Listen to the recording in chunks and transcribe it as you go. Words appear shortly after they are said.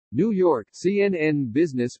New York, CNN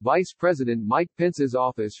Business Vice President Mike Pence's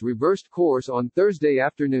office reversed course on Thursday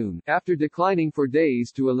afternoon, after declining for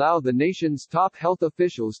days to allow the nation's top health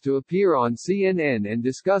officials to appear on CNN and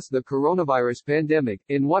discuss the coronavirus pandemic,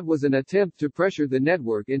 in what was an attempt to pressure the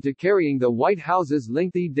network into carrying the White House's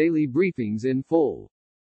lengthy daily briefings in full.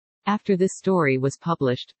 After this story was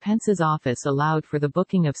published, Pence's office allowed for the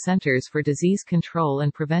booking of Centers for Disease Control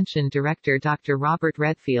and Prevention Director Dr. Robert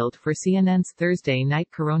Redfield for CNN's Thursday night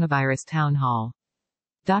coronavirus town hall.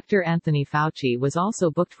 Dr. Anthony Fauci was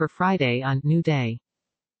also booked for Friday on New Day.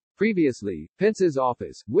 Previously, Pence's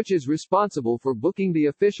office, which is responsible for booking the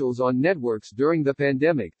officials on networks during the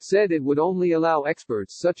pandemic, said it would only allow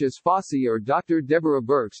experts such as Fauci or Dr. Deborah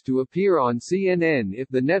Birx to appear on CNN if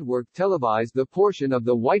the network televised the portion of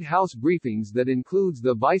the White House briefings that includes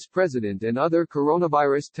the vice president and other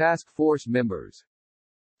coronavirus task force members.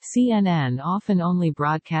 CNN often only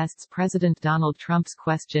broadcasts President Donald Trump's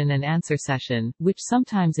question and answer session, which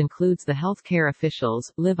sometimes includes the healthcare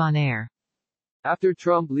officials, live on air. After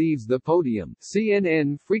Trump leaves the podium,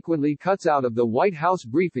 CNN frequently cuts out of the White House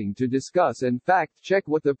briefing to discuss and fact-check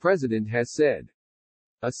what the president has said.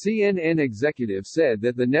 A CNN executive said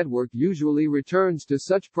that the network usually returns to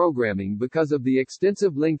such programming because of the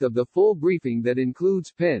extensive length of the full briefing that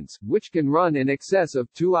includes Pence, which can run in excess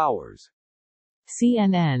of 2 hours.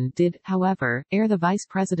 CNN did, however, air the vice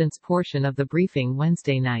president's portion of the briefing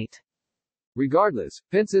Wednesday night. Regardless,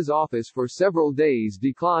 Pence's office for several days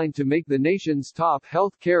declined to make the nation's top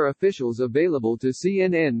health care officials available to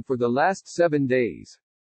CNN for the last 7 days.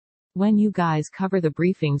 When you guys cover the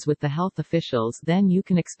briefings with the health officials, then you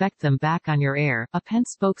can expect them back on your air, a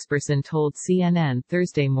Pence spokesperson told CNN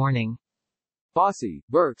Thursday morning. Fauci,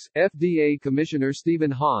 Birx, FDA Commissioner Stephen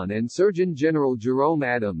Hahn and Surgeon General Jerome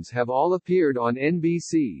Adams have all appeared on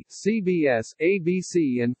NBC, CBS,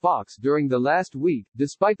 ABC and Fox during the last week,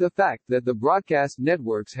 despite the fact that the broadcast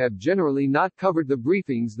networks have generally not covered the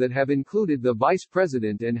briefings that have included the vice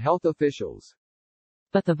president and health officials.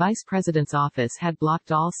 But the vice president's office had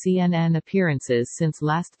blocked all CNN appearances since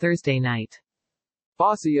last Thursday night.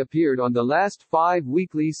 Fauci appeared on the last 5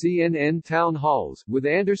 weekly CNN town halls, with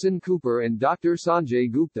Anderson Cooper and Dr.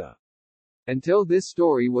 Sanjay Gupta. Until this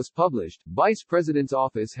story was published, Vice President's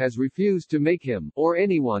office has refused to make him, or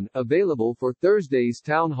anyone, available for Thursday's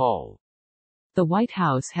town hall. The White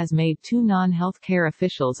House has made 2 non-healthcare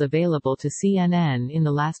officials available to CNN in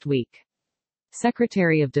the last week.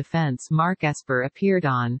 Secretary of Defense Mark Esper appeared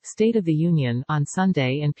on State of the Union on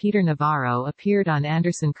Sunday and Peter Navarro appeared on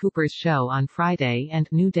Anderson Cooper's show on Friday and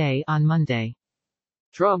New Day on Monday.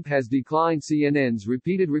 Trump has declined CNN's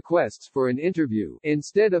repeated requests for an interview,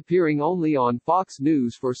 instead appearing only on Fox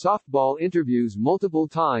News for softball interviews multiple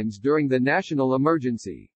times during the national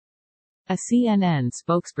emergency. A CNN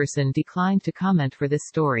spokesperson declined to comment for this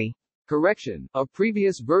story. Correction, a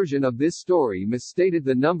previous version of this story misstated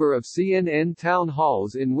the number of CNN town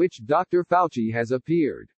halls in which Dr. Fauci has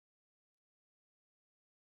appeared.